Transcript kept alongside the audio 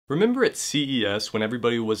Remember at CES when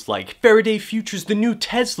everybody was like, Faraday Future's the new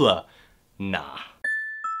Tesla? Nah.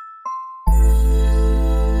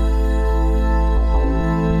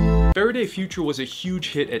 Faraday Future was a huge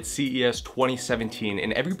hit at CES 2017,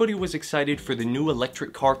 and everybody was excited for the new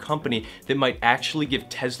electric car company that might actually give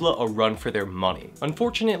Tesla a run for their money.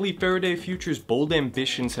 Unfortunately, Faraday Future's bold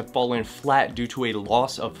ambitions have fallen flat due to a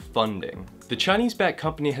loss of funding. The Chinese-backed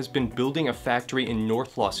company has been building a factory in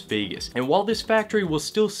North Las Vegas, and while this factory will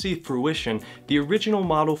still see fruition, the original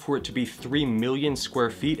model for it to be 3 million square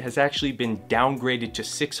feet has actually been downgraded to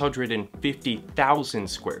 650,000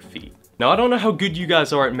 square feet. Now, I don't know how good you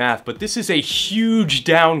guys are at math, but this is a huge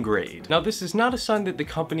downgrade. Now, this is not a sign that the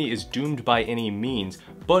company is doomed by any means,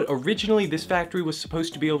 but originally this factory was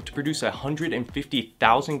supposed to be able to produce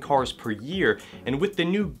 150,000 cars per year, and with the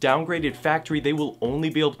new downgraded factory, they will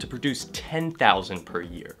only be able to produce 10,000 per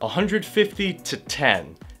year. 150 to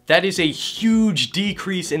 10. That is a huge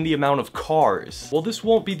decrease in the amount of cars. While this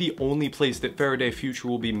won't be the only place that Faraday Future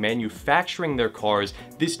will be manufacturing their cars,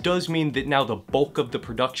 this does mean that now the bulk of the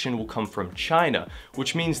production will come from China,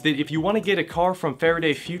 which means that if you want to get a car from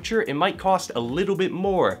Faraday Future, it might cost a little bit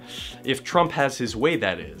more. If Trump has his way,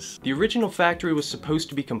 that is. The original factory was supposed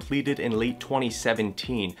to be completed in late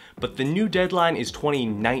 2017, but the new deadline is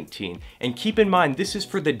 2019, and keep in mind this is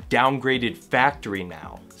for the downgraded factory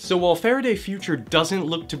now. So while Faraday Future doesn't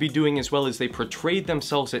look to be doing as well as they portrayed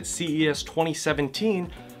themselves at CES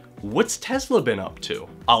 2017, what's Tesla been up to?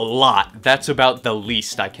 A lot. That's about the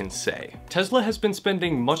least I can say. Tesla has been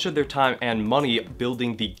spending much of their time and money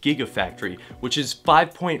building the Gigafactory, which is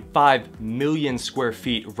 5.5 million square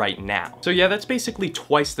feet right now. So yeah, that's basically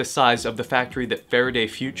twice the size of the factory that Faraday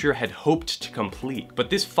Future had hoped to complete.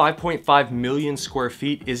 But this 5.5 million square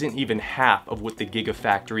feet isn't even half of what the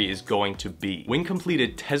Gigafactory is going to be. When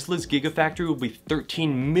completed, Tesla's Gigafactory will be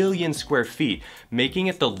 13 million square feet, making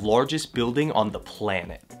it the largest building on the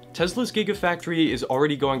planet. Tesla's Gigafactory is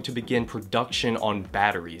already going to begin production on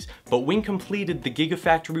batteries, but when completed, the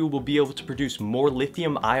Gigafactory will be able to produce more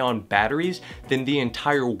lithium-ion batteries than the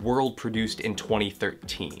entire world produced in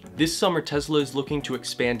 2013. This summer, Tesla is looking to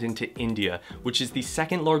expand into India, which is the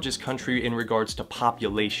second largest country in regards to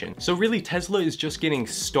population. So really, Tesla is just getting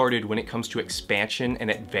started when it comes to expansion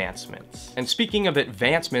and advancements. And speaking of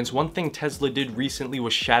advancements, one thing Tesla did recently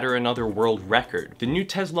was shatter another world record. The new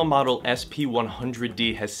Tesla Model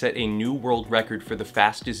SP100D has set a new world record for the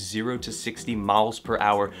fastest 0 to 60 miles per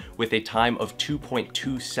hour with a time of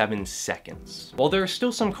 2.27 seconds. While there are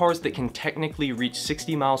still some cars that can technically reach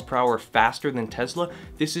 60 miles per hour faster than Tesla,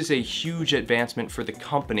 this is a huge advancement for the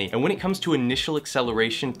company. And when it comes to initial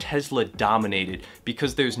acceleration, Tesla dominated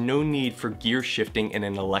because there's no need for gear shifting in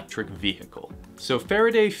an electric vehicle. So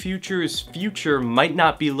Faraday Future's future might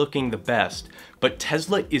not be looking the best, but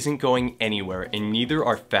Tesla isn't going anywhere, and neither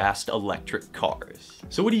are fast electric cars.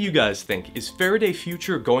 So what do you guys think? Is Faraday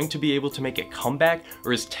Future going to be able to make a comeback,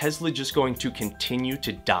 or is Tesla just going to continue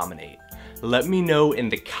to dominate? Let me know in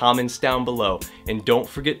the comments down below, and don't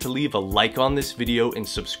forget to leave a like on this video and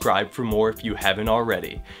subscribe for more if you haven't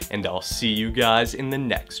already. And I'll see you guys in the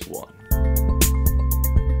next one.